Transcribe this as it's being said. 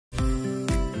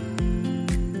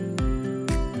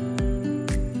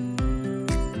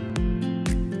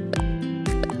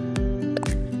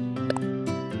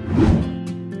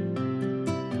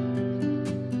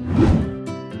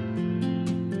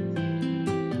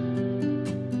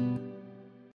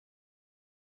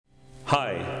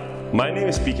Hi, my name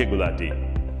is PK Gulati.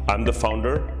 I'm the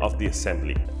founder of The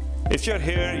Assembly. If you're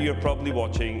here, you're probably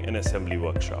watching an assembly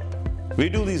workshop. We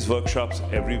do these workshops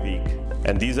every week,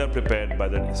 and these are prepared by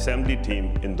the assembly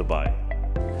team in Dubai.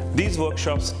 These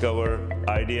workshops cover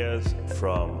ideas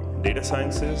from data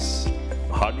sciences,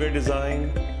 hardware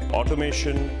design,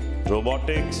 automation,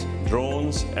 robotics,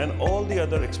 drones, and all the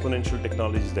other exponential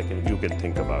technologies that you can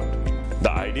think about.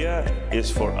 The idea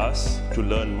is for us to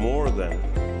learn more than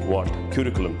what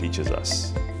curriculum teaches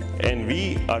us. And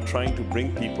we are trying to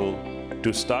bring people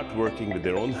to start working with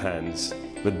their own hands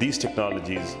with these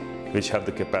technologies which have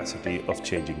the capacity of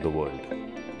changing the world.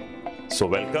 So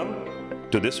welcome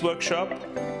to this workshop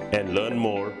and learn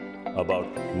more about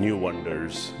new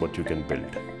wonders, what you can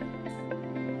build.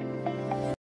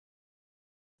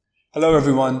 Hello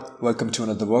everyone, welcome to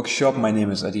another workshop. My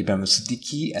name is Adib Ahmed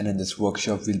Siddiqui, and in this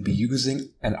workshop we'll be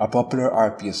using a popular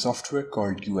RPA software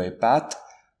called UiPath.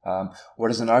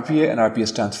 What is an RPA? An RPA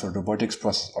stands for Robotic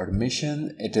Process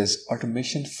Automation. It is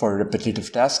automation for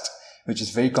repetitive tasks, which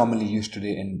is very commonly used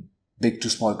today in big to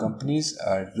small companies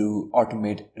to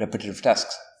automate repetitive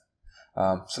tasks.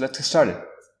 So let's get started.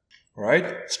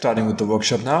 Alright, starting with the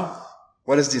workshop now.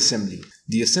 What is the assembly?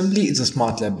 The assembly is a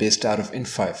smart lab based out of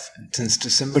In5, and since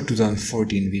December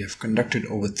 2014 we have conducted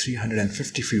over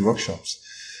 350 free workshops.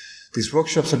 These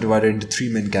workshops are divided into three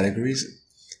main categories.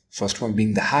 First one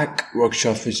being the hack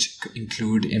workshops, which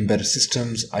include embedded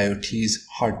systems, IoTs,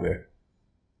 hardware.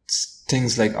 It's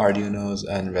things like Arduinos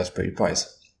and Raspberry Pis.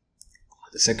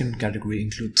 The second category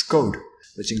includes code,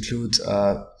 which includes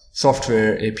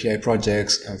software, API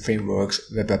projects, frameworks,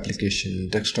 web applications,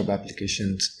 desktop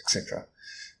applications, etc.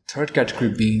 Third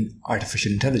category being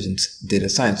artificial intelligence, data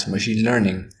science, machine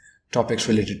learning, topics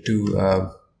related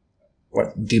to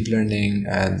deep learning,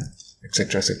 and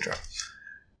etc. etc.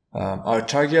 Our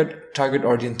target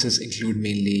audiences include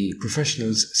mainly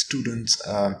professionals, students,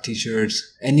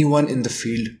 teachers, anyone in the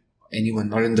field, anyone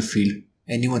not in the field,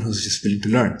 anyone who's just willing to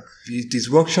learn. These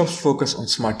workshops focus on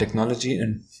smart technology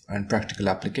and practical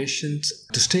applications.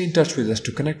 To stay in touch with us,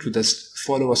 to connect with us,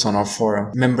 follow us on our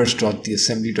forum,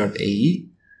 members.theassembly.ae.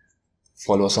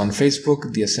 Follow us on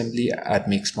Facebook, The Assembly at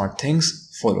Make Smart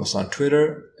Things. Follow us on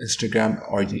Twitter, Instagram,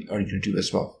 or YouTube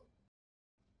as well.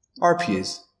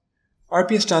 RPAs.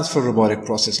 RPA stands for Robotic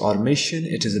Process Automation.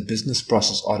 It is a business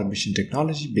process automation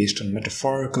technology based on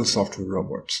metaphorical software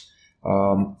robots.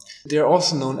 They are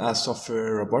also known as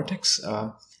software robotics.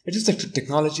 It is the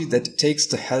technology that takes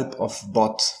the help of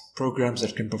bots, programs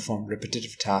that can perform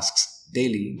repetitive tasks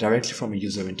daily directly from a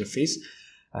user interface.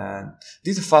 And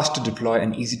these are fast to deploy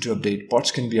and easy to update.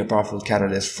 Bots can be a powerful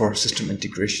catalyst for system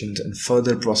integrations and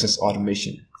further process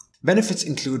automation. Benefits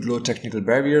include low technical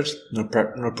barriers, no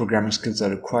programming skills are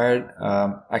required,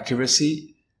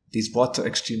 accuracy. These bots are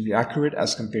extremely accurate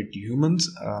as compared to humans.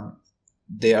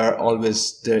 They are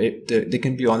always they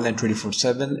can be online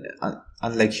 24/7,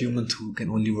 unlike humans who can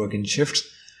only work in shifts.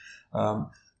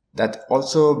 That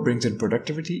also brings in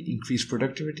productivity, increased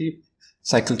productivity.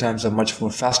 Cycle times are much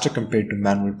more faster compared to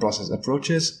manual process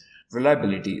approaches.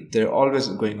 Reliability, they're always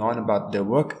going on about their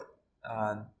work.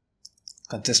 And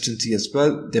consistency as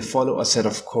well. They follow a set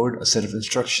of code, a set of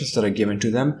instructions that are given to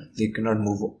them. They cannot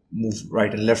move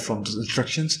right and left from those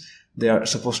instructions. They are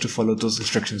supposed to follow those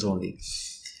instructions only.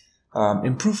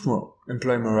 Improved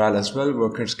employee morale as well.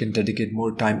 Workers can dedicate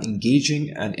more time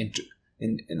engaging and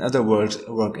in other words,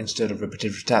 work instead of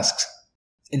repetitive tasks.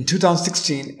 In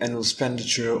 2016, annual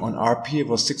expenditure on RPA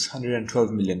was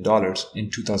 $612 million. In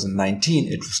 2019,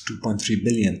 it was $2.3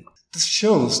 billion. This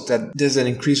shows that there's an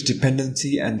increased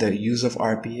dependency and the use of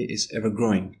RPA is ever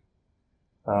growing.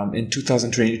 In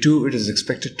 2022, it is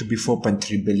expected to be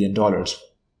 $4.3 billion.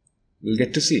 We'll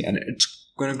get to see, and it's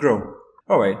going to grow.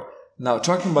 Alright, now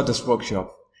talking about this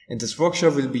workshop. In this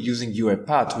workshop, we'll be using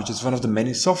UiPath, which is one of the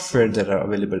many software that are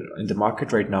available in the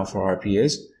market right now for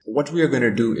RPAs. What we are going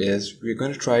to do is we're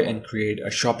going to try and create a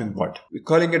shopping bot. We're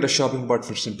calling it a shopping bot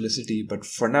for simplicity, but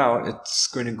for now, it's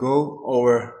going to go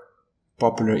over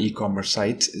popular e-commerce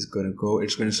sites. It's going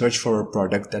to search for a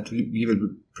product that we will be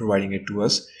providing it to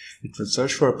us. It will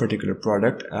search for a particular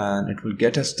product and it will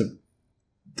get us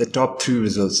the top three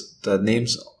results, the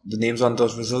names on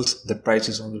those results, the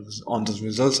prices on those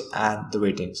results, and the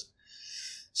ratings.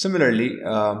 Similarly,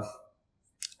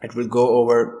 it will go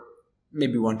over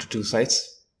maybe 1 to 2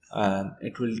 sites and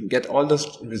it will get all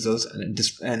those results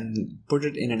and put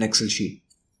it in an Excel sheet,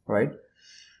 right?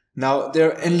 Now, there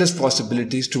are endless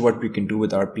possibilities to what we can do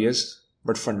with RPAs,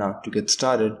 but for now, to get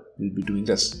started, we'll be doing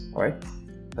this. All right,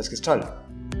 let's get started.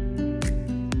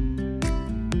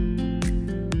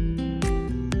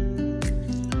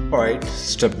 All right,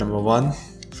 step number 1.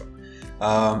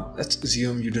 Let's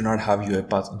assume you do not have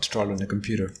UiPath installed on your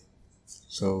computer.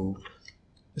 So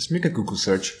just make a Google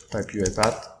search, type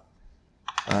UiPath,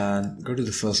 and go to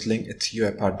the first link. It's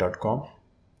uipath.com,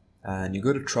 and you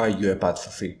go to try UiPath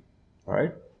for free. All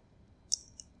right.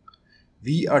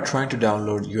 We are trying to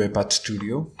download UiPath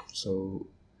Studio, so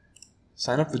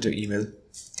sign up with your email,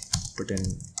 put in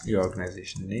your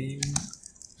organization name,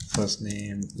 first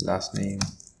name, last name,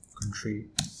 country,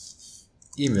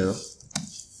 email,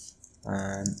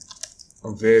 and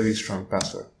a very strong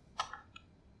password.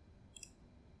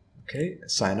 Okay,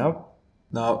 sign up.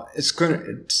 Now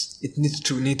it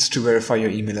needs to verify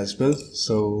your email as well.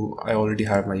 So I already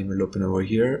have my email open over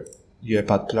here.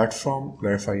 UiPath platform,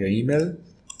 verify your email.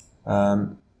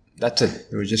 That's it.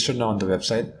 You're registered now on the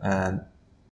website, and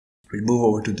we'll move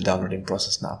over to the downloading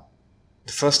process now.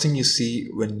 The first thing you see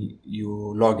when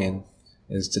you log in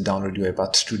is the download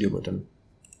UiPath Studio button.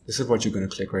 This is what you're going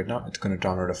to click right now. It's going to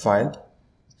download a file.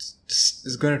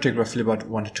 It's going to take roughly about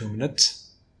 1 to 2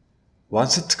 minutes.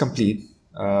 Once it's complete,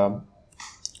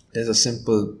 there's a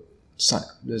simple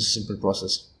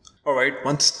process. All right.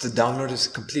 Once the download is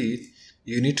complete,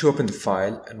 you need to open the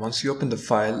file, and once you open the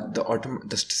file, the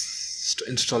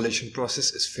installation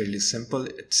process is fairly simple.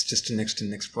 It's just a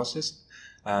next process,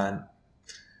 and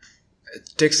it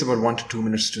takes about 1 to 2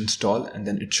 minutes to install, and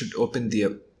then it should open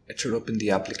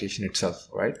the application itself,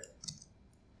 right?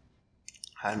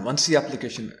 And once the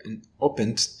application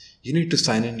opens, you need to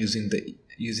sign in using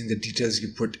the details you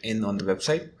put in on the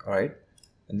website, all right?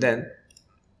 And then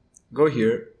go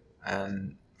here,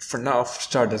 and for now, for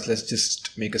starters, let's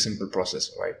just make a simple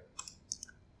process, right?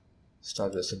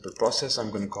 Start with a simple process. I'm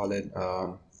going to call it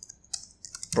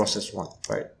process 1,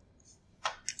 right?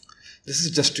 This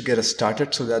is just to get us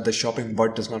started so that the shopping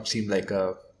cart does not seem like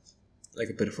a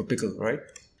bit of a pickle, right?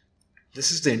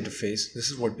 This is the interface. This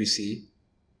is what we see.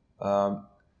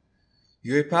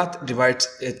 UiPath divides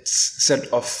its set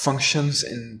of functions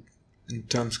in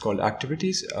terms called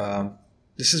activities.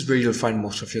 This is where you'll find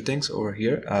most of your things over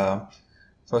here.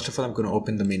 First of all, I'm going to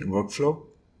open the main workflow.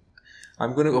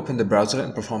 I'm going to open the browser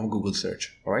and perform a Google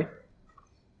search. All right.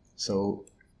 So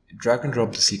drag and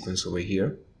drop the sequence over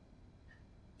here.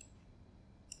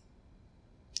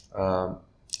 I'm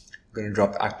going to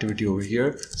drop activity over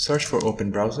here. Search for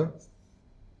open browser.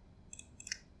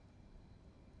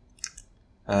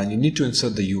 And you need to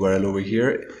insert the URL over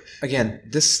here. Again,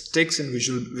 this takes in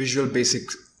Visual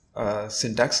Basic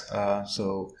syntax.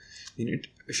 So you need,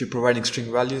 if you're providing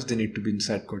string values, they need to be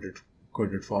inside quoted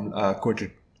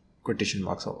quotation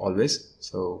marks always.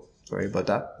 So sorry about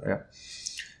that. Yeah,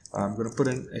 I'm going to put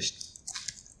in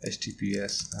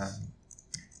https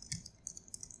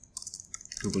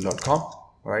google.com.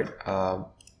 Right,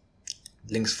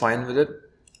 links fine with it.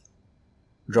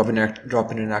 Drop in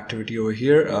an activity over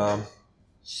here.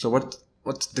 So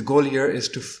what's the goal here is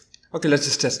to okay,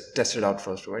 let's just test it out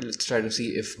first, right? Let's try to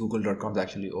see if google.com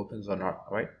actually opens or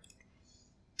not, right?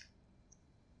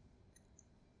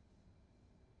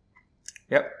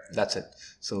 Yep, that's it.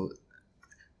 So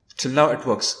till now it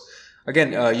works.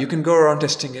 Again, you can go around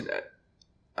testing it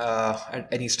at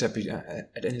any step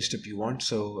you want.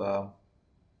 So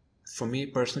for me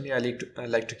personally, I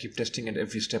like to keep testing at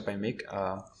every step I make.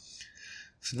 So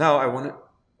now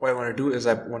what I want to do is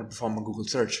I want to perform a Google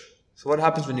search. So what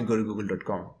happens when you go to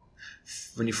google.com?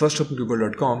 When you first open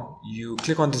google.com, you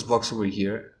click on this box over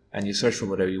here and you search for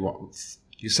whatever you want.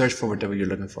 You search for whatever you're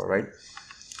looking for, right?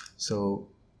 So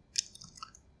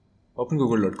open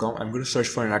google.com. I'm going to search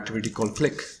for an activity called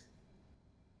click.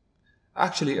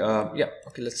 Actually, yeah,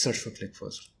 okay, let's search for click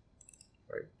first,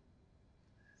 right?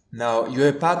 Now,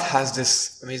 UiPath has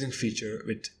this amazing feature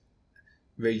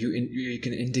where you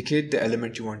can indicate the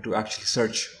element you want to actually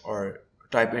search or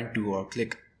type into or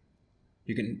click.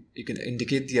 You can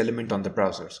indicate the element on the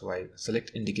browser. So I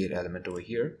select indicate element over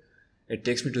here. It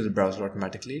takes me to the browser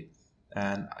automatically,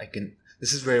 and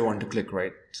this is where I want to click,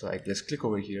 right? So I just click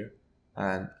over here,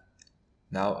 and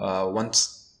now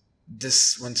once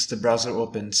the browser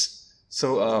opens,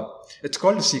 so it's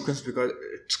called a sequence because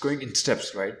it's going in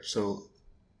steps, right? So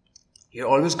you're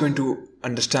always going to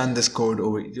understand this code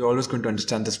you're always going to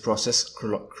understand this process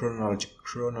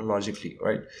chronologically,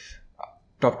 right?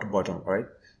 Top to bottom, right?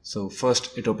 So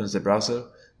first it opens the browser,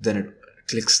 then it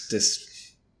clicks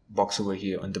this box over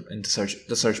here in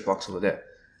the search box over there.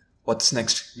 What's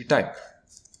next? We type.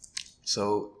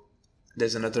 So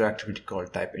there's another activity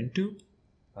called type into.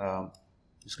 I'm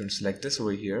just going to select this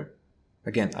over here.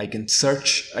 Again, I can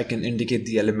indicate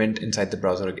the element inside the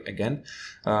browser again.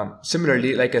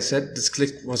 Similarly, like I said, this click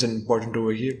wasn't important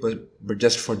over here, but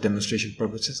just for demonstration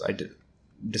purposes, I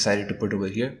decided to put over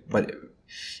here. But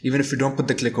Even if you don't put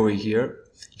the click over here,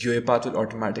 UiPath will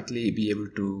automatically be able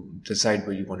to decide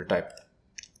where you want to type.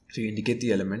 So you indicate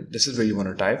the element. This is where you want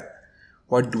to type.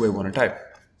 What do I want to type?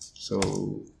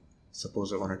 So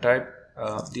suppose I want to type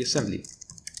the assembly,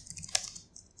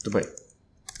 Dubai.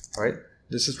 All right.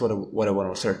 This is what I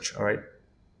want to search. All right.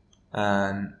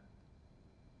 And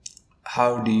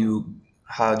how do you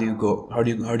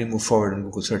move forward in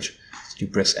Google search? You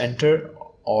press enter,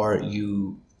 or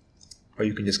you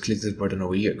can just click this button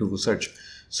over here, Google search.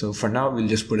 So for now, we'll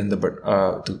just put in the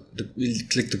we'll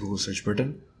click the Google search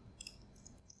button.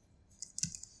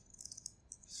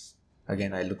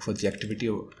 Again, I look for the activity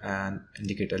and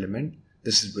indicate element.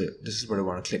 This is what I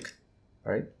want to click,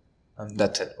 right? And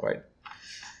that's it, right?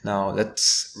 Now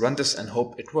let's run this and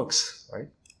hope it works, right?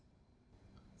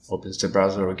 Opens the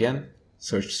browser again,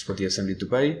 searches for the assembly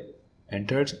Dubai,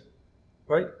 entered,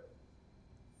 right?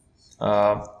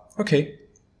 Okay,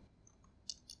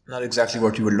 not exactly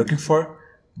what you were looking for,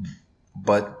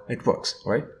 but it works,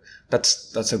 right?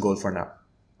 That's a goal for now.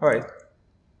 All right.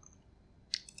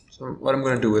 So what I'm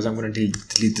going to do is I'm going to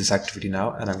delete this activity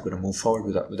now, and I'm going to move forward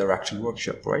with our actual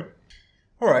workshop, right?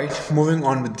 All right, moving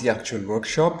on with the actual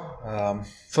workshop.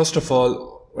 First of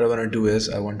all, what I want to do is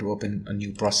I want to open a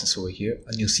new process over here,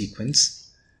 a new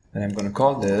sequence, and I'm going to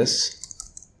call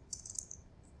this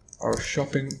our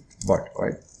shopping bot,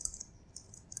 right?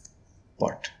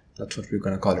 Bot. That's what we're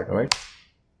going to call it, right?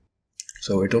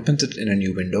 So it opens it in a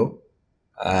new window,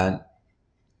 and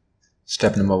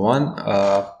step number one,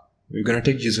 we're going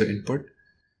to take user input.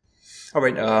 All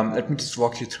right, let me just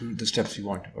walk you through the steps you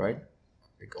want, all right?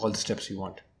 Like all the steps you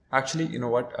want. Actually, you know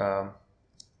what?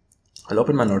 I'll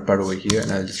open my notepad over here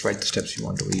and I'll just write the steps you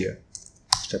want over here.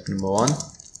 Step number one,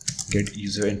 get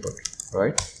user input, all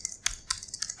right?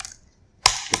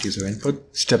 Get user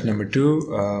input. Step number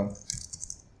two,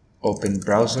 open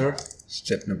browser.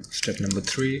 Step number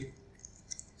three,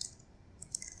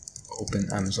 open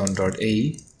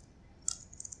Amazon.ae.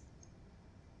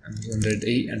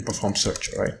 Amazon.ae and perform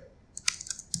search, all right?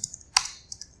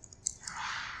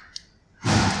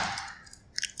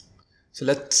 So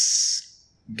let's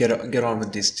get on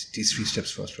with these three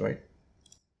steps first, right?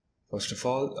 First of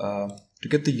all, to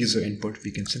get the user input,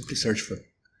 we can simply search for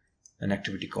an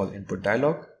activity called input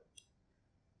dialog.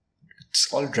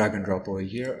 It's all drag and drop over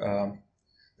here.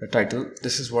 The title,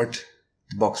 this is what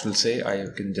the box will say. I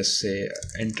can just say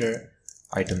enter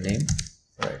item name,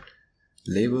 right?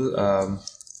 Label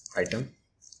item.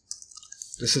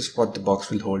 This is what the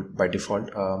box will hold by default.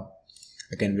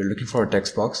 Again, we're looking for a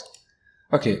text box.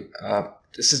 Okay,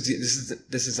 this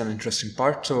is an interesting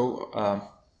part. So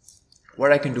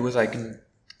what I can do is I can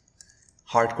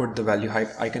hardcode the value.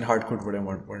 I can hardcode what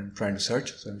I'm trying to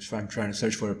search. So if I'm trying to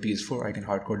search for a PS4, I can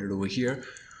hardcode it over here.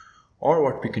 Or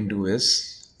what we can do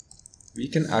is we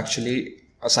can actually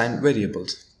assign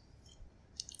variables.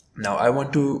 Now I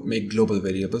want to make global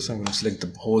variables, so I'm going to select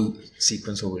the whole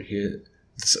sequence over here,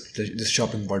 this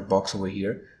shopping bot box over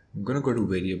here. I'm going to go to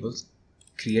variables,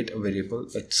 create a variable.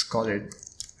 Let's call it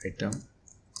item.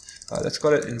 Let's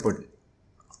call it input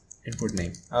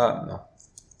name. No,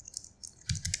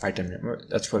 item name.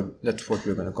 That's what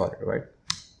we're going to call it, right?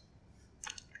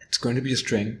 It's going to be a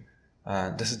string.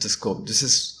 This is the scope.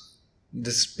 This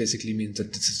basically means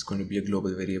that this is going to be a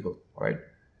global variable, right?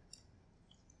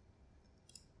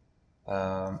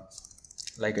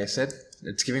 Like I said,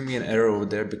 it's giving me an error over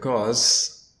there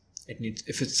because it needs,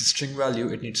 if it's a string value,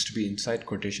 it needs to be inside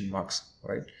quotation marks,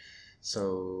 right?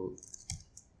 So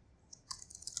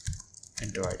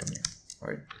enter item name,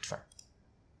 right? It's fine.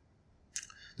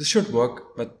 This should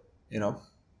work, but you know,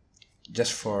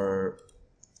 just for,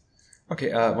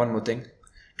 okay, one more thing.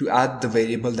 To add the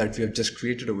variable that we have just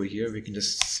created over here, we can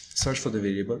just search for the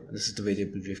variable. This is the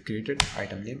variable we've created,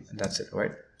 item name, and that's it,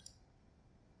 right?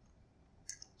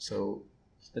 So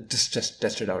let's just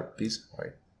test it out, please. All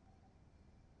right.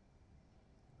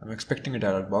 I'm expecting a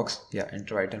dialog box. Yeah,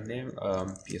 enter item name,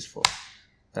 PS4.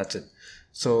 That's it.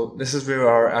 So this is where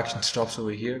our action stops over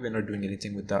here. We're not doing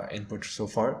anything with the input so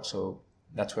far. So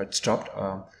that's where it stopped.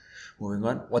 Moving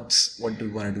on. What do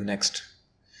we want to do next?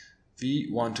 We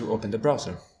want to open the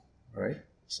browser. All right.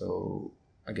 So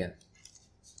again,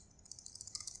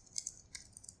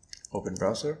 open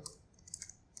browser,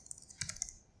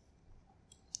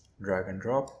 drag and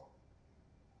drop,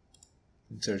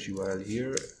 insert URL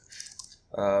here.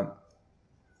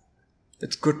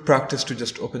 It's good practice to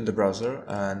just open the browser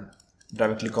and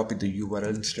directly copy the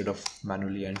URL instead of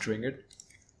manually entering it.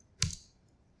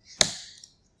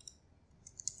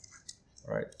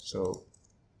 All right, so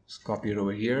just copy it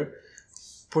over here,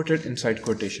 put it inside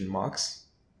quotation marks.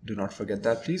 Do not forget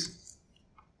that, please.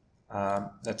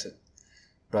 That's it.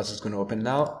 Browser is going to open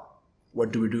now.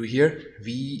 What do we do here?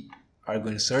 We are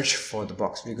going to search for the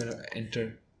box. We're going to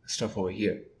enter stuff over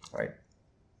here, right?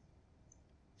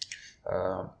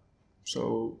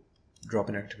 So drop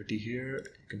an activity here.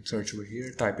 You can search over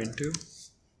here, type into.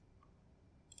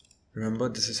 Remember,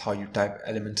 this is how you type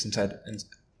elements inside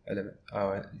element.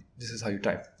 This is how you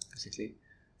type, basically.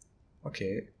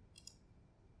 Okay.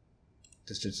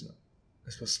 This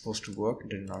was supposed to work. It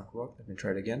did not work. Let me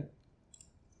try it again.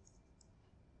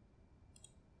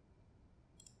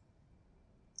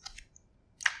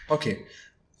 Okay.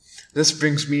 This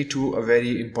brings me to a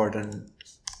very important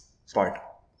part.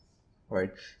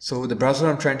 Right. So the browser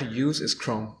I'm trying to use is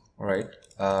Chrome. All right.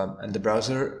 And the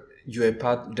browser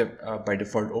UiPath by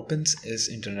default opens is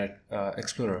Internet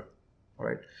Explorer. All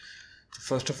right.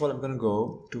 So first of all, I'm going to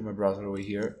go to my browser over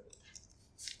here.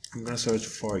 I'm going to search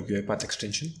for UiPath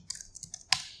extension.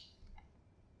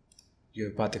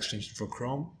 UiPath extension for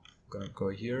Chrome. I'm going to go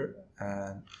here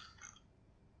and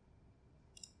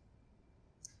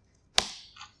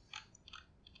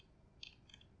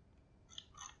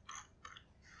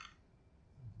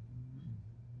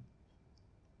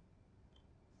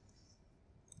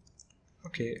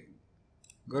okay,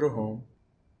 go to Home,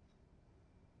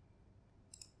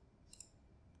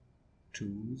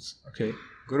 Tools. Okay,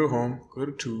 go to Home, go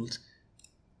to Tools.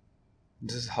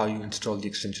 This is how you install the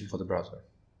extension for the browser,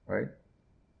 right?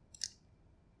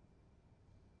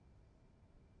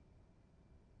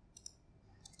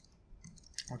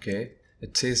 Okay,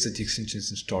 it says that the extension is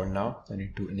installed now. I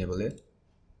need to enable it.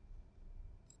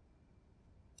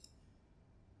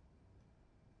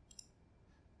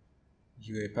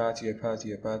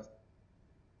 UiPath.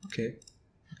 Okay,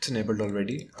 it's enabled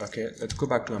already. Okay, let's go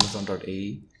back to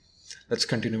Amazon.ae. Let's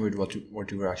continue with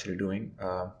what you were actually doing.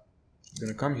 I'm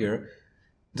gonna come here.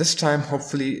 This time,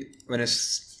 hopefully, when I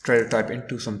try to type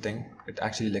into something, it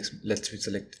actually lets me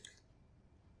select.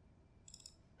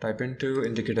 Type into,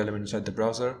 indicate element inside the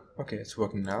browser. Okay, it's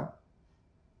working now.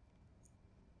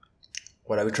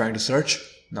 What are we trying to search?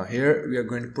 Now here we are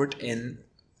going to put in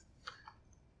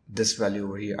this value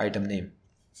over here, item name,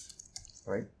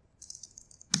 right?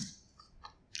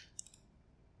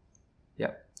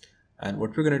 Yeah, and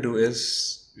what we're going to do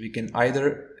is we can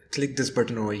either click this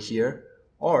button over here,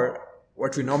 or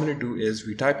what we normally do is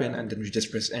we type in and then we just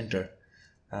press enter.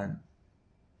 And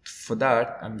for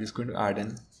that, I'm just going to add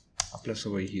in a plus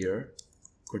over here,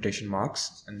 quotation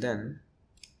marks, and then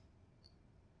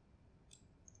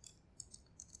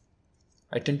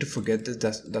I tend to forget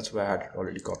this. That's why I had it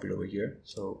already copied over here.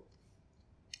 So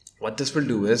what this will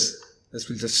do is this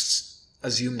will just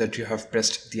assume that you have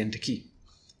pressed the enter key.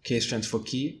 K stands for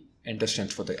key, enter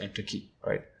stands for the enter key,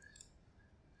 right?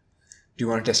 Do you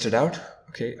want to test it out?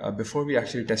 Okay, before we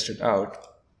actually test it out,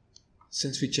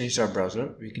 since we changed our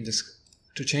browser, we can just,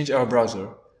 to change our browser,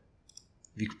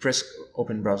 we press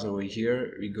open browser over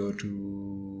here, we go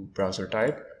to browser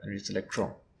type and we select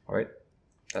Chrome. All right,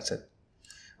 that's it.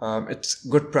 It's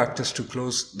good practice to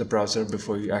close the browser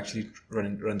before you actually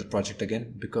run the project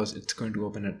again, because it's going to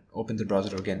open the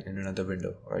browser again in another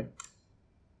window. All right,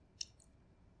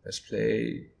 let's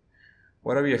play.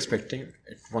 What are we expecting?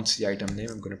 It wants the item name.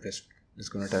 I'm going to press. It's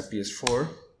going to type PS4.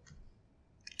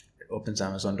 It opens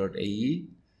Amazon.ae.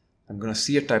 I'm going to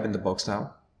see a type in the box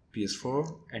now.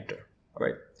 PS4. Enter. All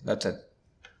right, that's it.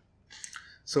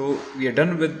 So we are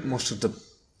done with most of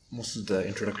the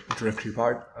introductory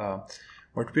part.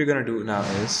 What we're going to do now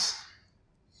is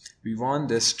we want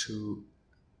this to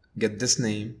get this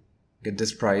name, get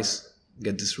this price,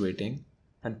 get this rating,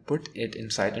 and put it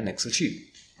inside an Excel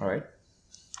sheet. All right.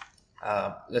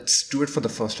 Let's do it for the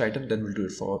first item, then we'll do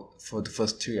it for the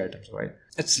first 3 items. All right.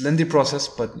 It's a lengthy process,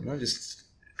 but just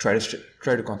try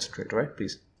to concentrate. All right,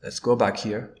 please. Let's go back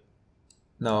here.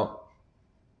 Now,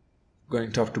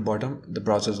 going top to bottom, the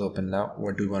browser is open now.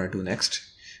 What do we want to do next?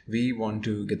 We want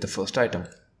to get the first item.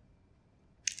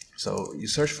 So you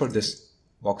search for this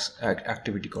box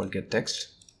activity called get text,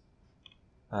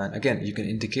 and again you can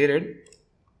indicate it.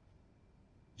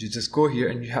 You just go here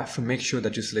and you have to make sure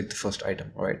that you select the first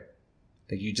item. All right,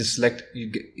 like you just select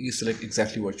you select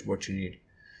exactly what you need.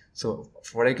 So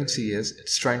what I can see is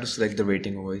it's trying to select the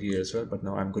rating over here as well, but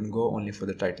now I'm going to go only for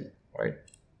the title. All right,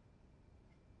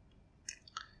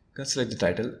 gonna select the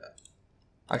title.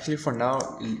 Actually, for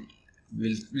now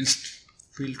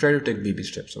we'll try to take baby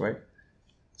steps. All right.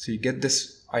 So you get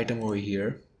this item over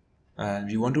here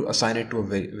and you want to assign it to a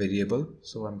variable.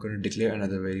 So I'm going to declare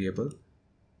another variable.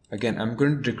 Again, I'm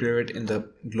going to declare it in the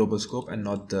global scope and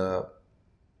not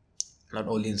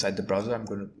only inside the browser. I'm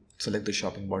going to select the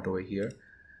shopping bot over here.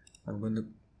 I'm going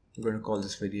to call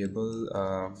this variable.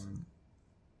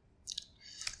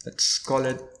 Let's call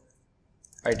it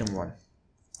item 1,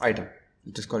 item,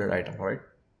 let's just call it item, right?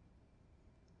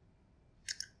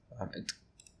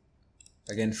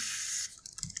 Again,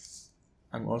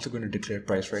 I'm also going to declare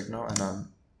price right now, and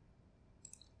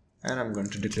I'm going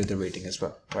to declare the rating as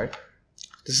well, right?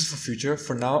 This is for future.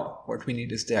 For now, what we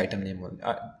need is the item name only,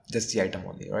 just the item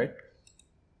only, right?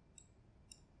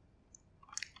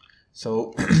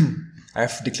 So I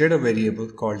have declared a variable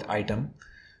called item,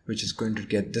 which is going to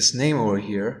get this name over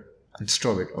here and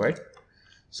store it, right?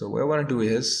 So what I want to do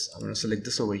is I'm going to select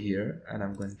this over here, and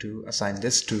I'm going to assign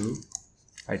this to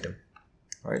item,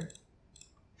 right?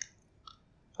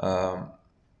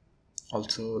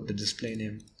 Also the display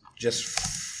name, just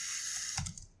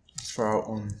for our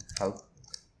own help,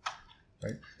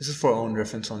 right? This is for our own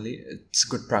reference only. It's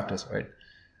good practice, right?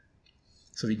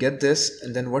 So we get this,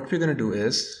 and then what we're going to do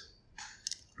is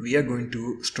we are going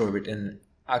to store it in,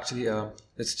 actually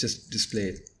let's just display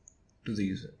it to the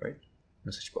user, right?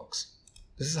 Message box.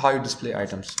 This is how you display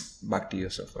items back to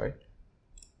yourself, right?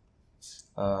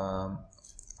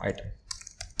 Item.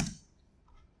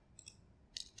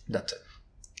 That's it.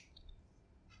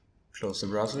 Close the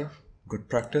browser. Good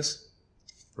practice.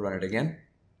 Run it again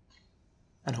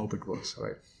and hope it works. All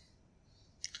right.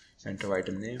 Enter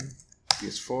item name,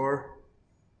 PS4.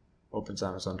 Opens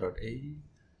Amazon.ae.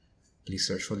 Please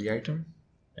search for the item.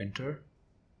 Enter.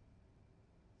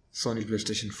 Sony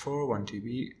PlayStation 4, 1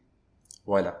 TB.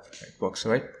 Voila, it works,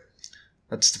 right?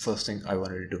 That's the first thing I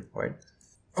wanted to do, right?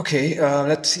 Okay,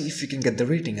 let's see if we can get the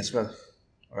rating as well,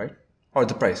 all right? Or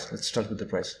the price. Let's start with the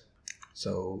price.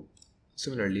 So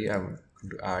similarly, I'm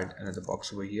going to add another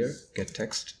box over here. Get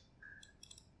text.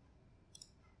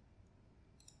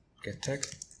 Get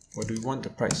text. What do we want? The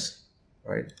price,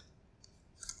 right?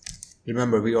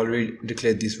 Remember, we already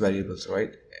declared these variables,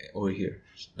 right? Over here.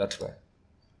 That's why.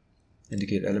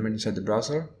 Indicate element inside the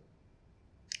browser.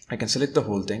 I can select the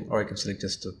whole thing, or I can select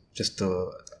just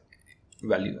the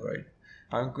value, right?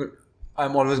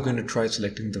 I'm always going to try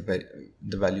selecting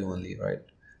the value only, right?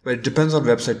 But it depends on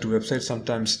website to website.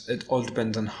 Sometimes it all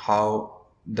depends on how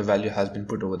the value has been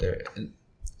put over there, and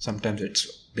sometimes it's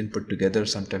been put together,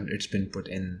 sometimes it's been put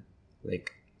in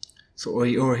like. So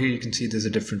over here you can see there's a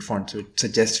different font, so it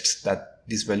suggests that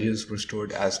these values were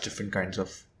stored as different kinds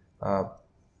of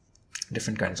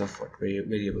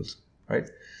variables, right?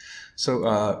 So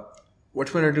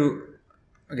what we're going to do,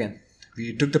 again,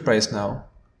 we took the price now,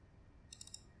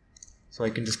 so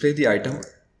I can display the item,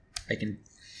 I can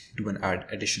do an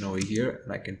addition over here,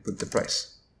 and I can put the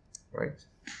price, right?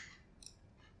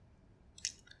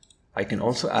 I can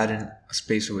also add in a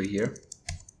space over here,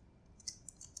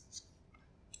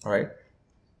 all right?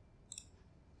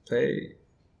 Say,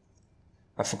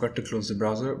 I forgot to close the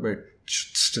browser, but it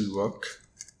should still work.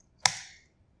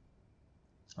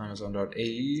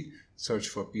 Amazon.ae, search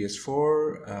for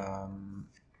PS4.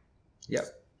 Yeah,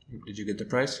 did you get the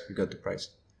price? You got the price.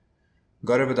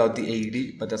 Got it without the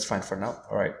AED, but that's fine for now.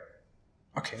 All right.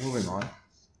 Okay, moving on.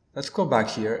 Let's go back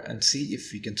here and see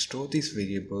if we can store these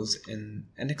variables in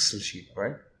an Excel sheet,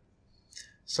 right?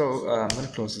 So I'm going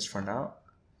to close this for now.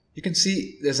 You can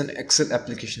see there's an Excel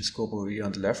application scope over here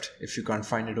on the left. If you can't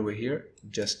find it over here,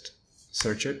 just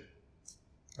search it,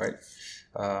 right?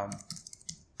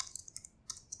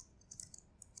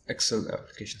 Excel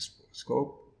application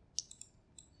scope,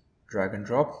 drag and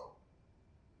drop.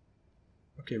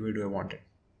 Okay, where do I want it?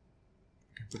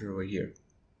 I can put it over here.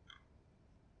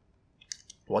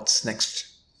 What's next?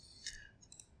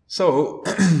 So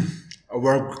a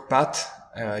workbook path,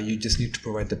 you just need to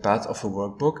provide the path of a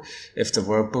workbook. If the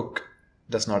workbook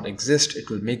does not exist, it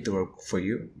will make the workbook for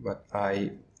you. But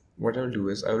what I'll do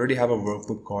is I already have a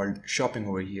workbook called shopping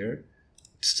over here.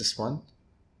 It's this one.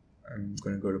 I'm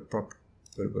going to go to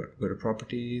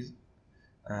properties,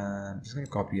 and I'm just going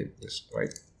to copy this,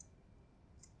 right?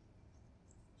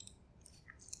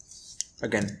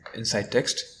 Again, inside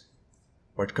text.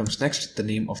 What comes next? The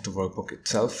name of the workbook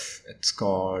itself. It's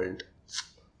called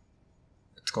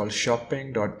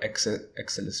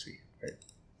shopping.xlsv, right?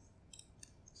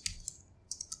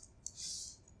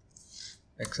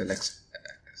 XLX,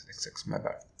 my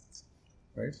bad,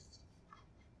 right?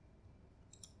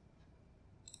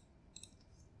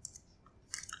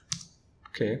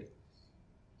 Okay.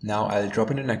 Now I'll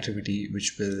drop in an activity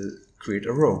which will create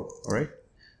a row, all right?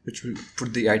 Which will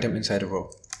put the item inside a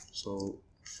row. So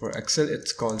for Excel,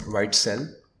 it's called write cell,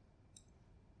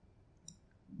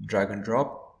 drag and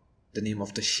drop, the name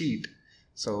of the sheet.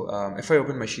 So if I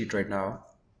open my sheet right now,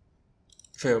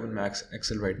 if I open my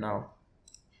Excel right now,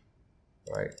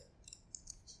 right,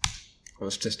 I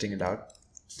was testing it out,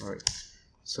 all right.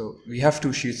 So we have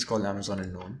two sheets called Amazon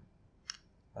and Known,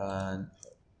 and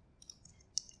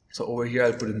So over here,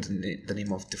 I'll put in the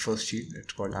name of the first sheet.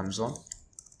 It's called Amazon.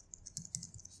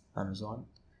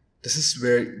 This is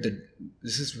where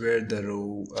the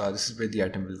row. This is where the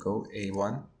item will go.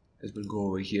 A1. It will go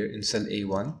over here in cell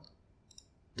A1.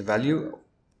 The value.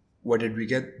 What did we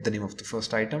get? The name of the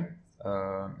first item.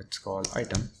 It's called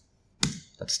item.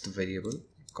 That's the variable.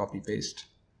 Copy paste.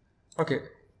 Okay.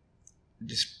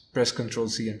 Just press Ctrl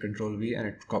C and Ctrl V, and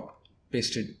it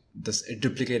pasted this. It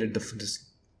duplicated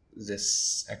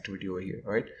this activity over here.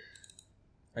 All right.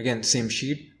 Again, same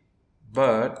sheet,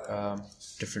 but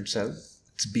different cell.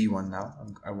 It's B1 now.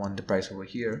 I want the price over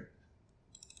here.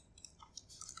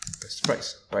 Press the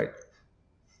price. Right.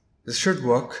 This should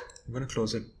work. I'm going to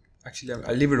close it. Actually,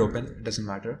 I'll leave it open. It doesn't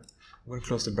matter. I'm going to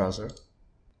close the browser.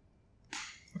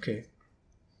 Okay.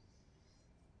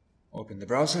 Open the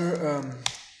browser.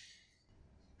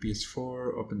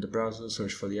 PS4. Open the browser.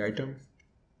 Search for the item.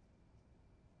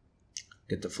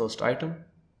 Get the first item.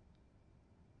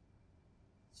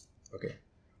 Okay.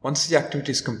 Once the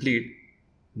activity is complete,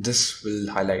 this will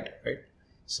highlight, right?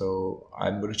 So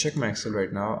I'm going to check my Excel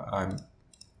right now.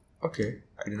 Okay.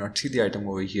 I do not see the item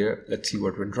over here. Let's see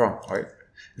what went wrong. All right.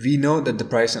 We know that the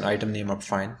price and item name are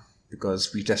fine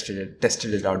because we tested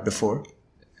it out before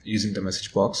using the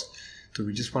message box. So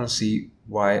we just want to see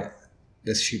why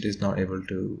this sheet is not able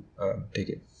to take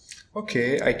it.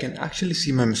 Okay, I can actually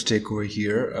see my mistake over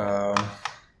here.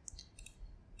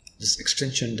 This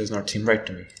extension does not seem right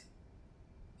to me.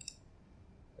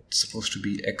 It's supposed to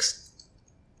be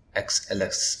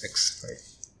XLSX, right?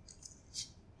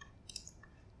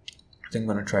 I think I'm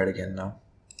going to try it again now.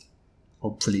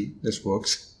 Hopefully this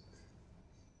works.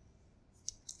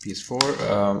 PS4,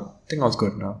 I think all's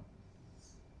good now.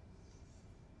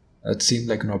 It seemed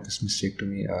like an obvious mistake to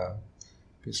me.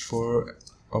 PS4,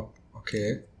 oh,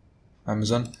 okay.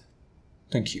 Amazon,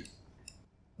 thank you.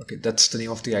 Okay, that's the name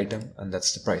of the item and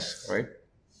that's the price, right?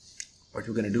 What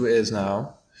we're going to do is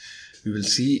now we will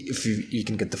see if you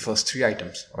can get the first three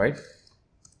items, right?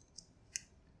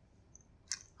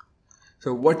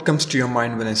 So what comes to your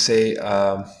mind when I say,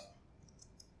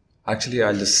 actually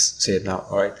I'll just say it now,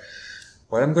 all right?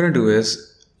 What I'm going to do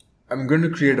is I'm going to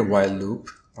create a while loop,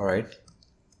 all right?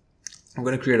 I'm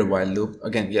going to create a while loop.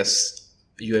 Again, yes,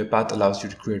 UiPath allows you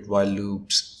to create while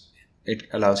loops. It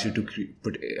allows you to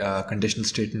put conditional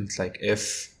statements like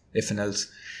if and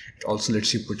else. It also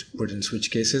lets you put in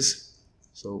switch cases.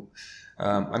 So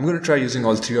I'm going to try using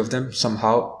all three of them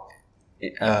somehow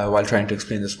while trying to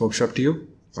explain this workshop to you,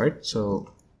 right?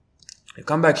 So I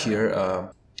come back here.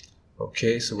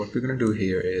 Okay, so what we're going to do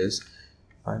here is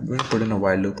I'm going to put in a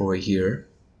while loop over here.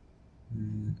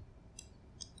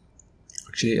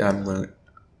 Actually, I'm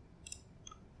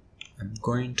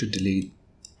going to delete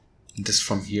this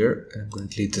from here and I'm going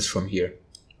to delete this from here.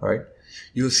 All right,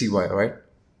 you'll see why. All right,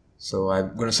 so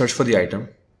I'm going to search for the item.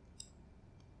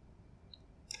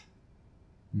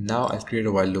 Now I'll create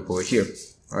a while loop over here.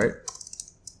 All right,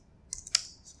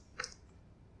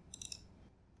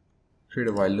 create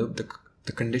a while loop.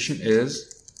 The condition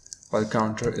is while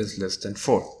counter is less than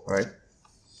 4. All right.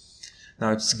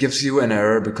 Now it gives you an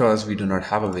error because we do not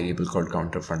have a variable called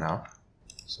counter for now.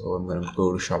 So I'm going to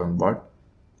go to shopping bot.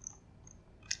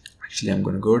 Actually, I'm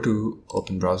going to go to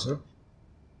open browser.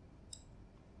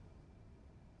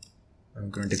 I'm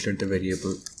going to declare the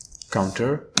variable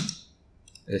counter.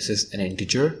 This is an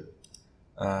integer.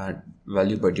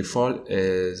 Value by default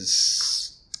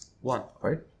is 1,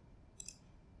 right?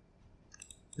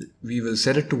 We will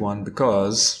set it to 1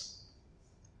 because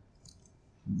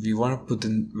we want to put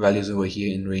in values over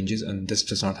here in ranges and this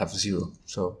does not have 0.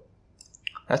 So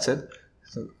that's it.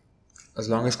 So as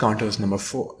long as counter is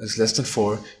is less than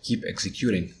 4, keep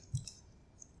executing.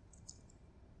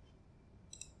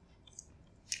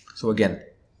 So again,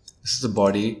 this is the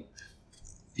body.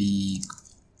 We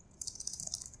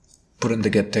put in the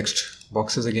get text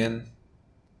boxes again.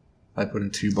 I put in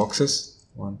 3 boxes.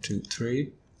 1, 2,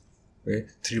 3. Okay,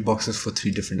 3 boxes for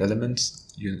 3 different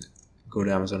elements. You go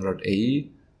to Amazon.ae,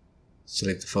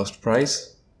 select the first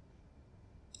price.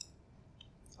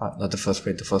 Not the first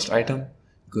price, the first item.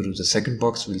 Go to the second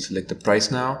box, we'll select the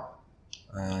price now.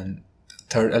 And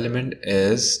third element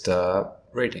is the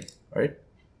rating, right?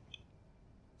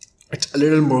 It's a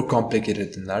little more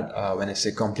complicated than that. When I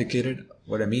say complicated,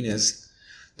 what I mean is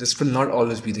this will not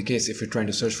always be the case. If you're trying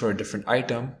to search for a different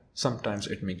item, sometimes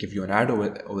it may give you an ad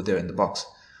over there in the box.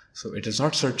 So it is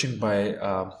not searching by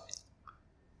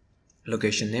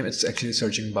location name. It's actually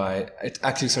searching by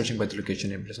the location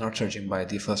name. It is not searching by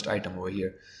the first item over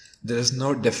here. There is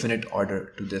no definite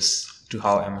order to this, to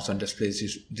how Amazon displays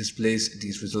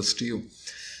these results to you.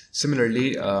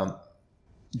 Similarly,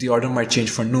 the order might change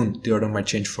for Noon. The order might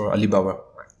change for Alibaba.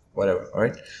 whatever. All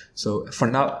right. So for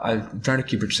now, I'm trying to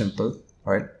keep it simple.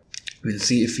 All right. We'll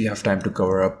see if we have time to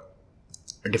cover up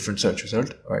a different search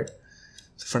result. All right.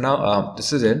 So for now,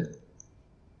 this is it.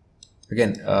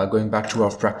 Again, going back to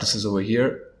our practices over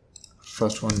here.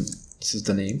 First one, this is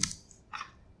the name.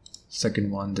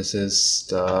 Second one, this is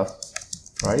the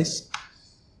price.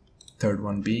 Third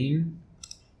one being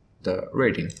the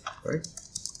rating, right?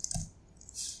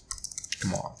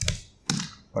 Come on.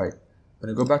 Right.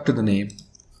 When I go back to the name,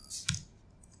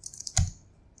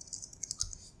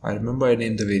 I remember I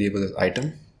named the variable as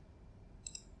item.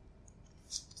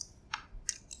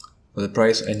 For the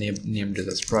price, I named it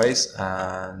as price,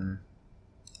 and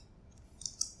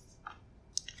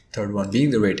third one being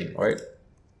the rating, right?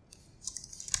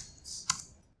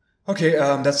 Okay,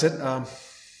 that's it.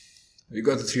 We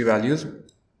got the three values.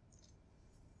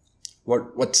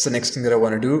 What's the next thing that I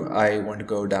want to do? I want to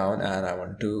go down and I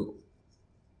want to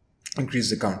increase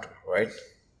the counter, right?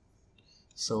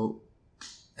 So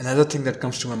another thing that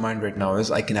comes to my mind right now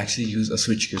is I can actually use a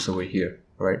switch case over here,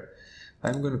 right?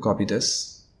 I'm going to copy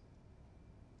this.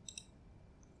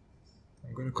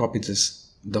 I'm going to copy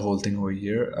this, the whole thing over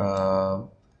here,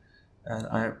 and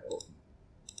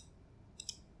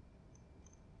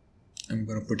I'm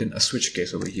going to put in a switch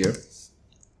case over here.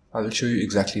 I will show you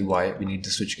exactly why we need the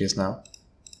switch case now.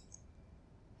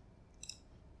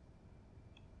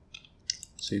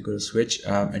 So you go to switch,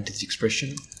 enter the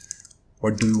expression.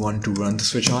 What do you want to run the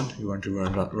switch on? You want to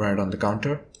run it on the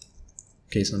counter.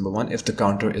 Case number 1, if the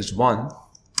counter is 1,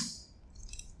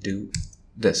 do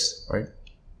this, right?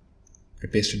 I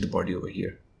pasted the body over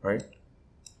here, right?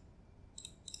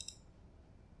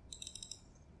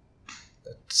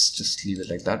 Let's just leave it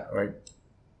like that, right?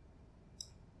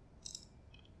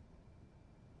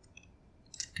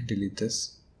 I can delete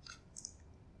this.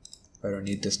 I don't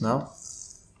need this now.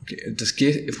 Okay,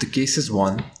 if the case is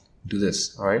 1, do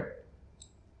this, alright?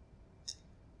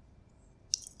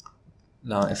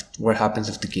 Now, what happens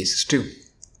if the case is 2?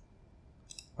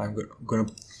 I'm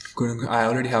I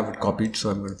already have it copied, so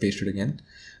I'm going to paste it again.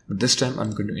 But this time,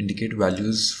 I'm going to indicate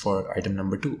values for item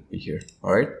number 2 over here,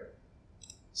 alright?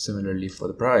 Similarly for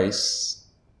the price,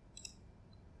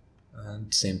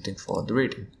 and same thing for the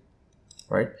rating,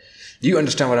 right? Do you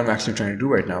understand what I'm actually trying to do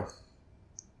right now?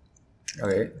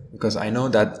 Okay, because I know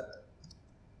that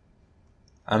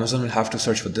Amazon will have to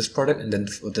search for this product and then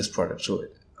for this product. So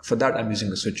for that, I'm using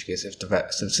the switch case. If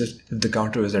the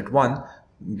counter is at 1,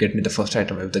 get me the first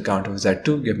item. If the counter is at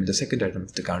 2, get me the second item.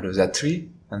 If the counter is at 3,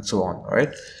 and so on. All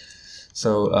right.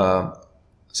 So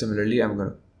similarly, I'm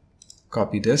going to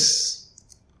copy this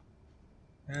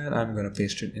and I'm going to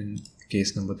paste it in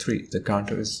case number 3. The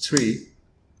counter is 3.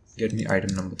 Get me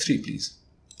item number 3, please.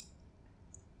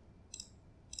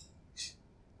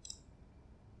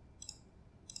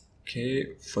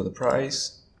 Okay, for the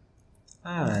price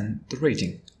and the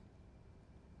rating.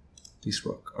 Please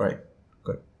work. All right,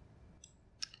 good.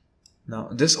 Now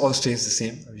this all stays the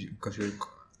same because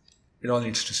it all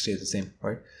needs to stay the same,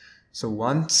 right? So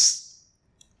once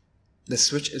the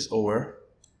switch is over,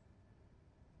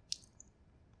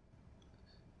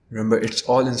 remember it's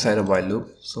all inside a while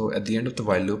loop. So at the end of the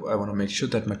while loop, I want to make sure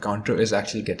that my counter is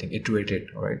actually getting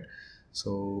iterated, all right?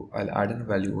 So I'll add in a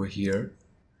value over here.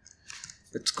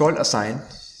 It's called assign.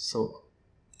 So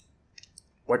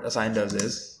what assign does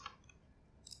is,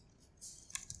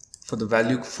 for the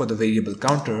value for the variable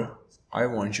counter, I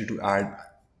want you to add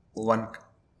one.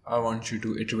 I want you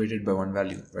to iterate it by one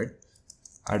value, right?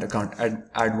 Add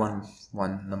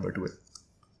one number to it,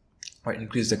 right?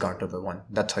 Increase the counter by 1.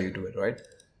 That's how you do it, right?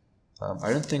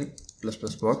 I don't think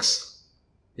 ++ works.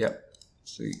 Yeah.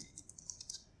 So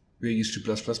we're used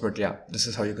to ++, but yeah, this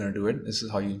is how you're going to do it. This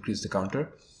is how you increase the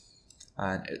counter.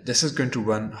 And this is going to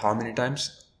run how many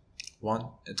times? 1.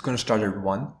 It's going to start at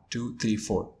 1, 2, 3,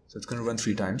 4. So it's going to run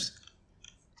 3 times.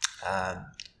 And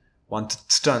once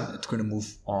it's done, it's going to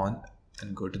move on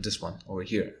and go to this one over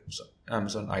here. So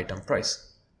Amazon item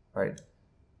price, right?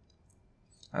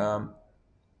 Now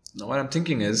what I'm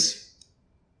thinking is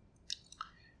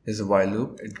a while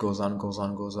loop. It goes on, goes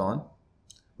on, goes on.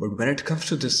 But when it comes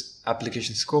to this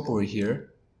application scope over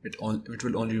here, it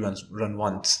will only run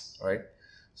once, right?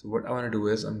 So what I want to do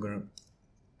is I'm going to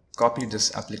copy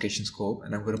this application scope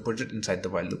and I'm going to put it inside the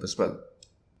while loop as well.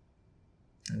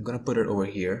 I'm going to put it over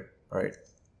here, right?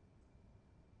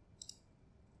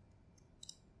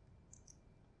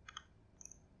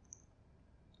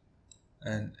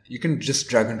 And you can just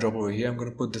drag and drop over here. I'm going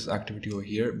to put this activity over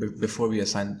here before we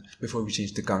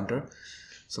change the counter.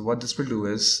 So what this will do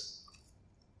is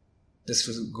this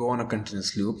will go on a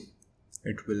continuous loop.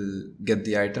 It will get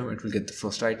the item, it will get the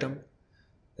first item.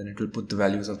 then it will put the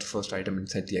values of the first item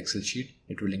inside the Excel sheet.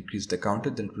 It will increase the counter,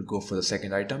 then it will go for the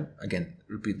second item. Again,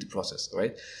 repeat the process,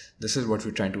 right? This is what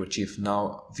we're trying to achieve.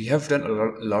 Now, we have done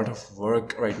a lot of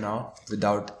work right now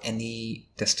without any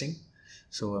testing.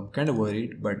 So I'm kind of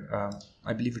worried, but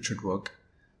I believe it should work.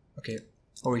 Okay,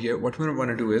 over here, what we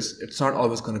want to do is, it's not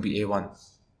always going to be A1.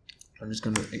 I'm just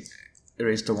going to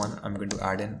erase the 1. I'm going to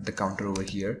add in the counter over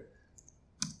here.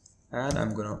 And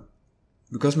I'm going to,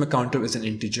 because my counter is an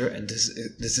integer and this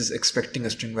is expecting a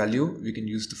string value, we can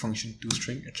use the function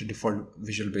toString. It's a default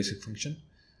Visual Basic function.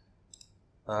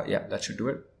 Yeah, that should do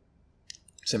it.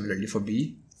 Similarly for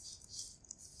B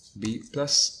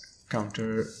plus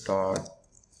counter dot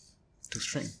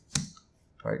toString,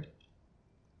 right?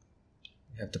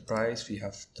 We have the price, we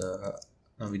have the,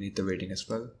 now we need the rating as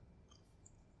well.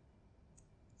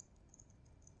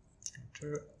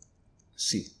 Counter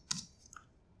C.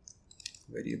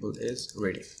 Variable is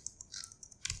rating.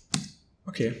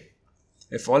 Okay,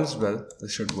 if all is well,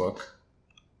 this should work.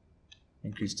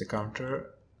 Increase the counter.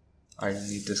 I don't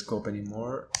need the scope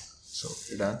anymore, so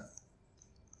you're done.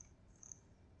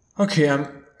 Okay,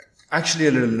 I'm actually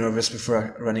a little nervous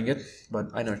before running it, but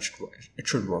I know it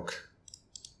should work.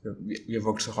 We have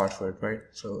worked so hard for it, right?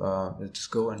 So let's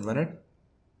just go and run it.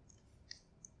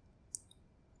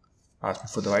 Ask me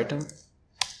for the item.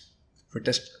 For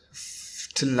test,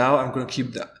 till now I'm going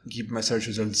to keep my search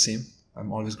result the same.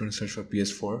 I'm always going to search for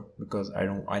PS4 because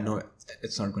I know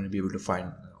it's not going to be able to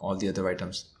find all the other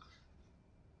items.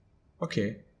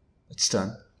 Okay, it's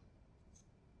done.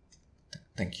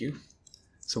 Thank you.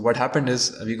 So what happened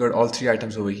is we got all 3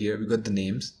 items over here. We got the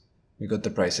names, we got the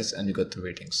prices, and we got the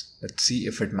ratings. Let's see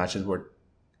if it matches what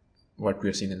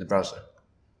we're seeing in the browser.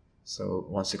 So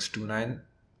 1629,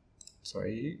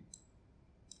 sorry,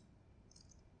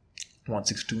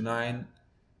 1629.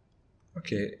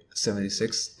 Okay,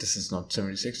 76. This is not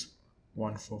 76.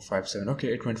 1457.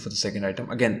 Okay, it went for the second item.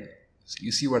 Again, so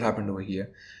you see what happened over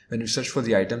here. When you search for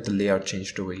the item, the layout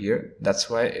changed over here. That's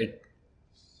why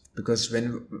because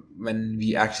when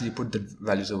we actually put the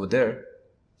values over there,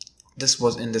 this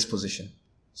was in this position.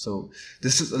 So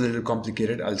this is a little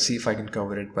complicated. I'll see if I can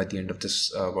cover it by the end of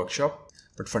this workshop.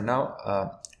 But for now,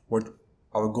 what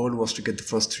our goal was to get the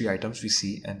first 3 items we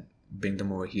see and bring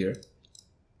them over here.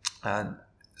 And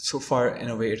so far, in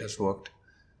a way, it has worked.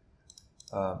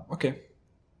 Okay,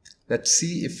 let's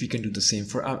see if we can do the same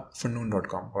for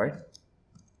noon.com, right?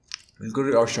 We'll go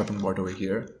to our shopping bot over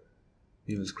here.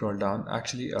 We will scroll down.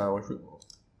 Actually,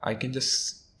 I can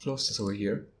just close this over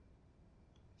here.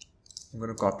 I'm going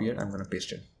to copy it. I'm going to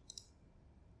paste it.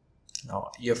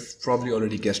 Now, you've probably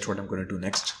already guessed what I'm going to do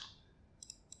next.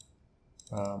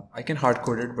 I can hard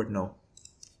code it, but no.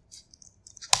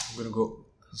 I'm going to go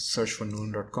search for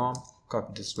noon.com,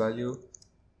 copy this value,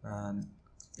 and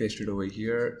paste it over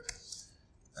here,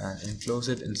 and enclose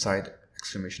it inside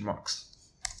exclamation marks.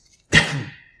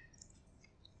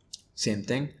 Same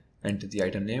thing, enter the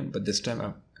item name, but this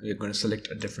time we're going to select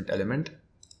a different element.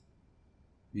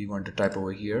 We want to type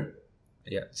over here.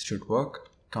 Yeah, it should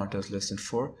work. Counter is less than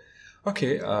 4.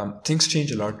 Okay, things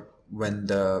change a lot when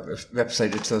the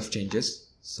website itself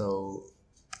changes. So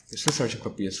we're still searching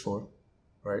for PS4,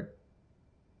 right?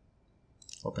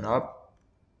 Open up.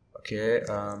 Okay,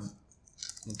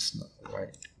 it's not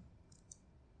right.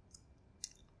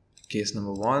 Case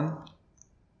number 1.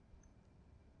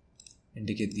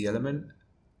 Indicate the element.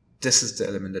 This is the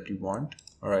element that we want.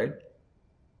 All right.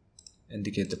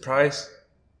 Indicate the price.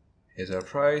 Here's our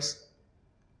price.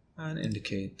 And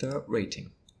indicate the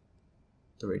rating.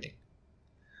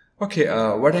 Okay,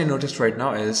 what I noticed right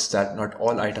now is that not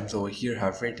all items over here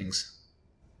have ratings.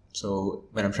 So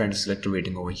when I'm trying to select a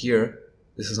rating over here,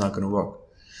 this is not going to work.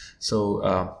 So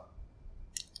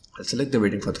let's select the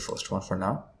rating for the first one for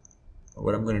now.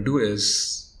 What I'm going to do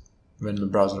is, when the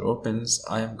browser opens,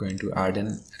 I am going to add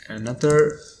in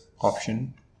another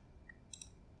option.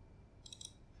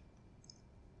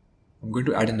 I'm going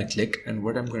to add in a click, and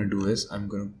what I'm going to do is I'm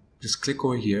going to just click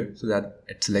over here so that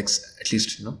it selects at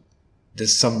least,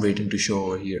 there's some rating to show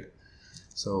over here.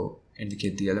 So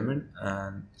indicate the element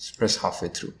and press halfway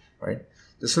through, right?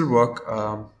 This will work,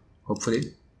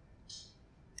 hopefully.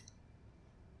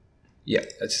 Yeah,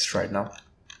 let's just try it now.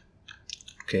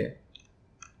 Okay,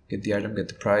 get the item, get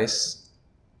the price.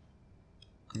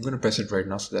 I'm going to press it right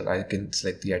now so that I can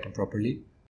select the item properly.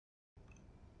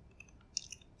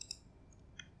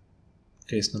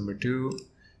 Case number 2,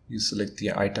 you select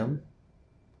the item,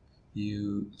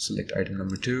 you select item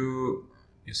number 2,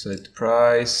 you select the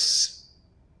price,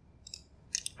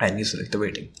 and you select the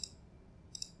rating.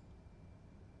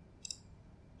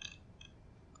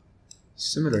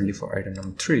 Similarly for item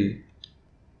number 3,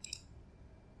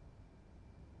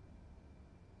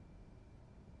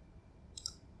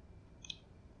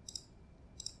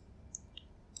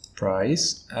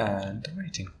 price and the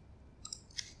rating.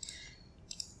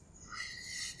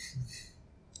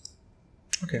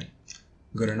 Okay,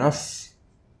 good enough.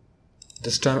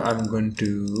 This time I'm going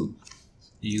to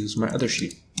use my other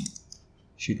sheet,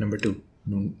 sheet number 2.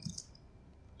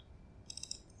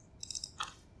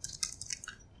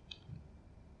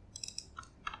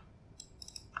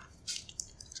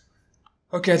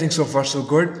 Okay, I think so far so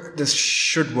good. This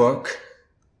should work,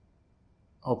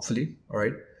 hopefully. All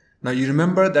right. Now you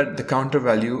remember that the counter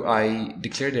value, I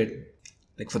declared it,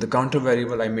 like for the counter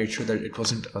variable, I made sure that it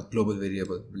wasn't a global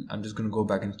variable. I'm just going to go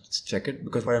back and check it,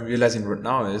 because what I'm realizing right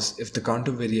now is if the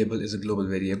counter variable is a global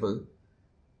variable,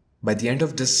 by the end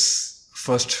of this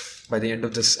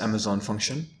Amazon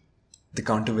function, the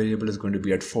counter variable is going to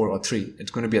be at 4 or 3.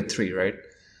 It's going to be at 3, right?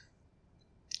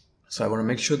 So I want to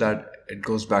make sure that it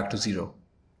goes back to 0.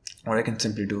 What I can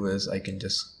simply do is I can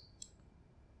just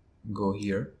go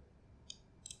here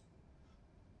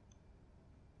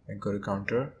and go to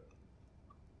counter.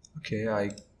 Okay,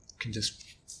 I can just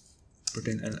put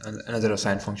in another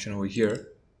assign function over here.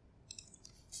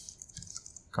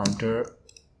 Counter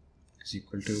is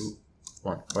equal to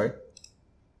 1, right?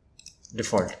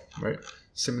 Default, right?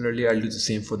 Similarly, I'll do the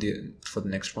same for the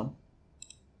next one.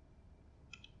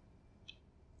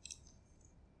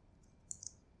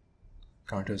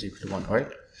 Counter is equal to 1,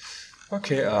 right?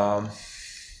 Okay,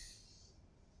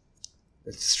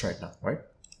 let's try it now, right?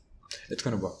 It's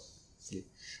gonna work.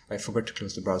 I forgot to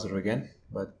close the browser again,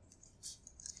 but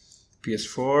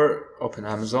PS4, open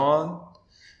Amazon,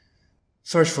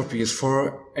 search for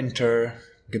PS4, enter,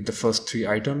 get the first 3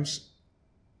 items.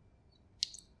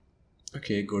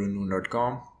 Okay, go to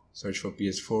noon.com, search for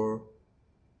PS4.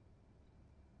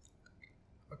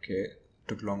 Okay,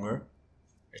 took longer.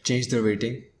 I changed the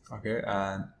rating. Okay,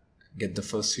 and get the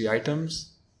first 3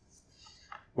 items.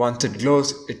 Once it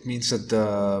glows, it means that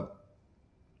the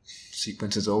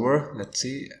sequence is over. Let's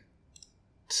see.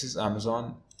 This is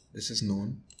Amazon. This is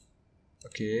noon.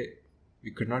 Okay,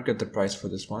 we could not get the price for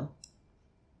this one.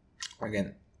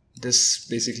 Again, this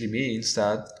basically means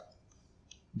that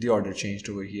the order changed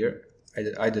over here.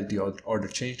 Either the order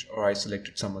changed or I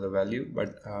selected some other value,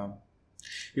 but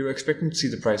we were expecting to see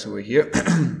the price over here.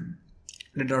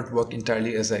 Did not work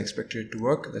entirely as I expected it to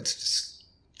work. Let's just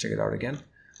check it out again.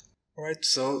 Alright,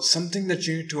 so something that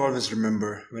you need to always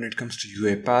remember when it comes to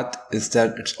UiPath is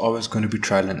that it's always going to be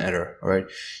trial and error. Alright,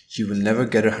 you will never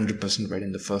get 100% right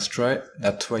in the first try.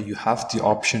 That's why you have the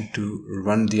option to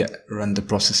run the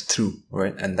process through,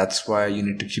 right? And that's why you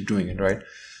need to keep doing it, right?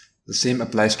 The same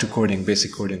applies to coding,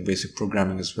 basic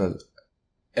programming as well.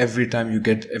 Every chance you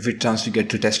get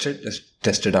to test it, just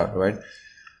test it out, right?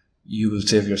 You will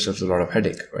save yourself a lot of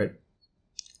headache, right?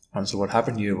 And so what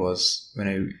happened here was when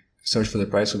I searched for the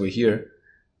price over here,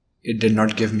 it did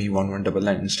not give me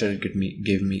 1199. Instead, it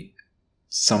gave me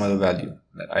some other value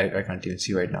that I can't even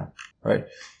see right now, right?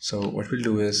 So what we'll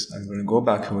do is I'm going to go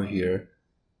back over here.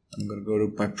 I'm going to go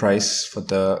to my price for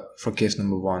case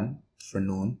number 1 for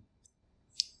noon.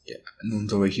 Yeah,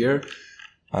 noon's over here.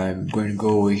 I'm going to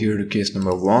go over here to case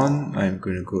number 1. I'm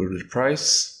going to go to the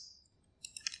price.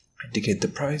 Indicate the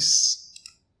price,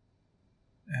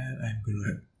 and I'm going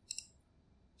to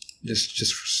just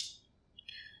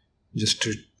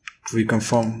to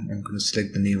reconfirm, I'm going to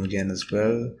select the name again as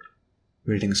well.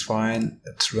 Rating is fine.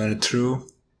 Let's run it through.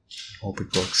 Hope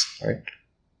it works, right?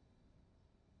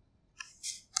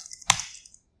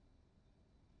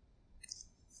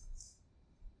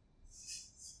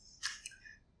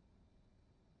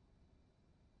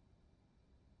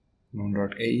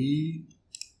 Noon.ae.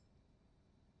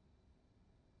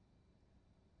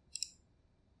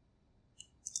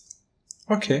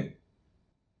 Okay,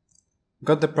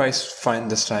 got the price fine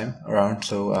this time around,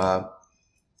 so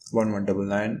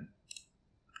 1199.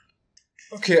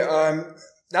 Okay,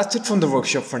 that's it from the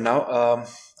workshop for now.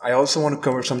 I also want to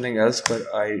cover something else, but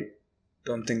I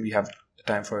don't think we have the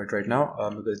time for it right now.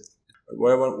 Because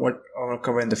what I want to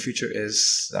cover in the future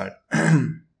is that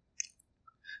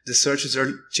the search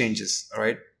result changes. All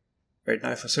right, right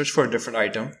now if I search for a different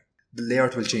item, the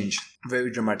layout will change very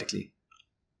dramatically.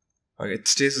 Okay, it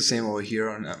stays the same over here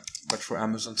but for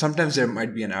Amazon, sometimes there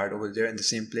might be an ad over there in the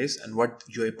same place. And what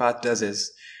UiPath does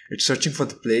is it's searching for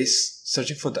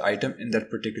the item in that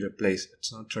particular place.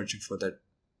 It's not searching for that.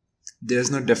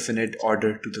 There's no definite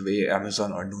order to the way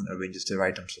Amazon or Noon arranges their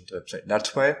items on the website.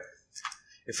 That's why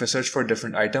if I search for a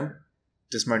different item,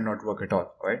 this might not work at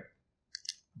all, right?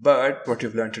 But what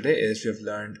we've learned today is we've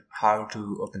learned how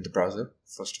to open the browser.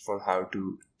 First of all, how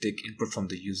to take input from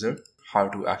the user, how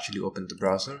to actually open the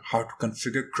browser, how to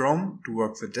configure Chrome to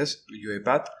work with this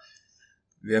UiPath.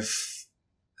 We have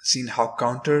seen how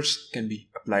counters can be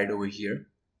applied over here.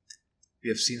 We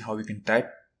have seen how we can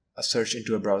type a search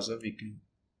into a browser.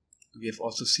 We have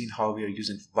also seen how we are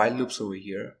using while loops over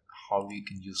here, how we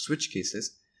can use switch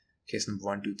cases. Case number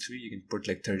 1, 2, 3, you can put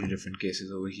like 30 different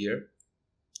cases over here,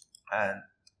 and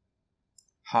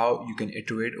how you can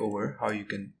iterate over, how you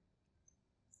can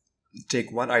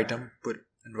take one item,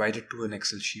 and write it to an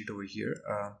Excel sheet over here.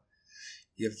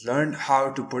 You've learned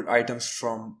how to put items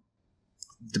from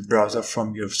the browser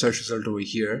from your search result over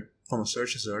here, from a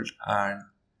search result, and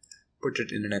put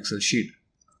it in an Excel sheet,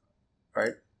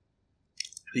 right?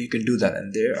 So you can do that,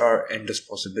 and there are endless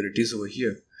possibilities over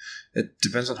here. It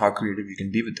depends on how creative you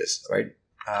can be with this, right?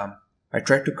 I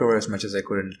tried to cover as much as I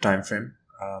could in the time frame,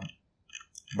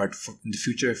 but in the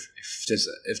future, if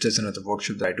there's another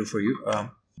workshop that I do for you,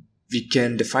 we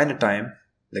can define a time.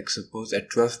 Like suppose at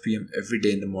 12 p.m. every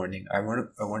day in the morning, I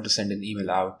want to send an email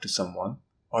out to someone,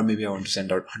 or maybe I want to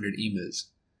send out 100 emails.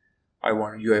 I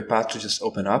want UiPath to just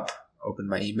open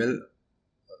my email,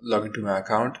 log into my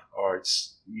account, or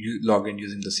log in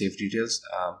using the saved details,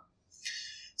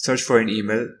 search for an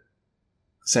email,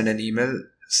 send an email,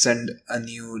 send a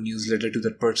new newsletter to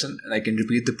that person, and I can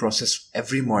repeat the process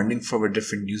every morning for a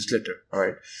different newsletter. All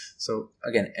right. So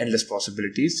again, endless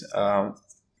possibilities.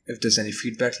 If there's any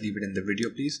feedback, leave it in the video,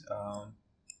 please.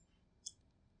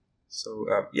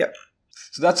 Yeah.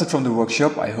 So that's it from the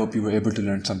workshop. I hope you were able to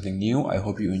learn something new. I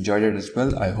hope you enjoyed it as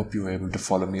well. I hope you were able to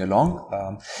follow me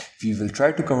along. We will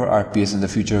try to cover RPAs in the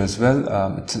future as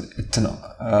well. It's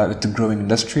a growing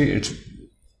industry.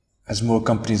 As more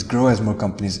companies grow, as more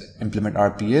companies implement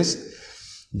RPAs,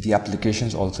 the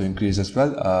applications also increase as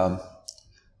well.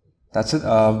 That's it.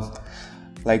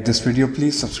 Like this video,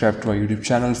 please subscribe to our YouTube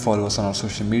channel, follow us on our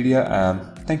social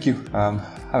media. Thank you.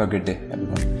 Have a good day,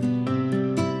 everyone.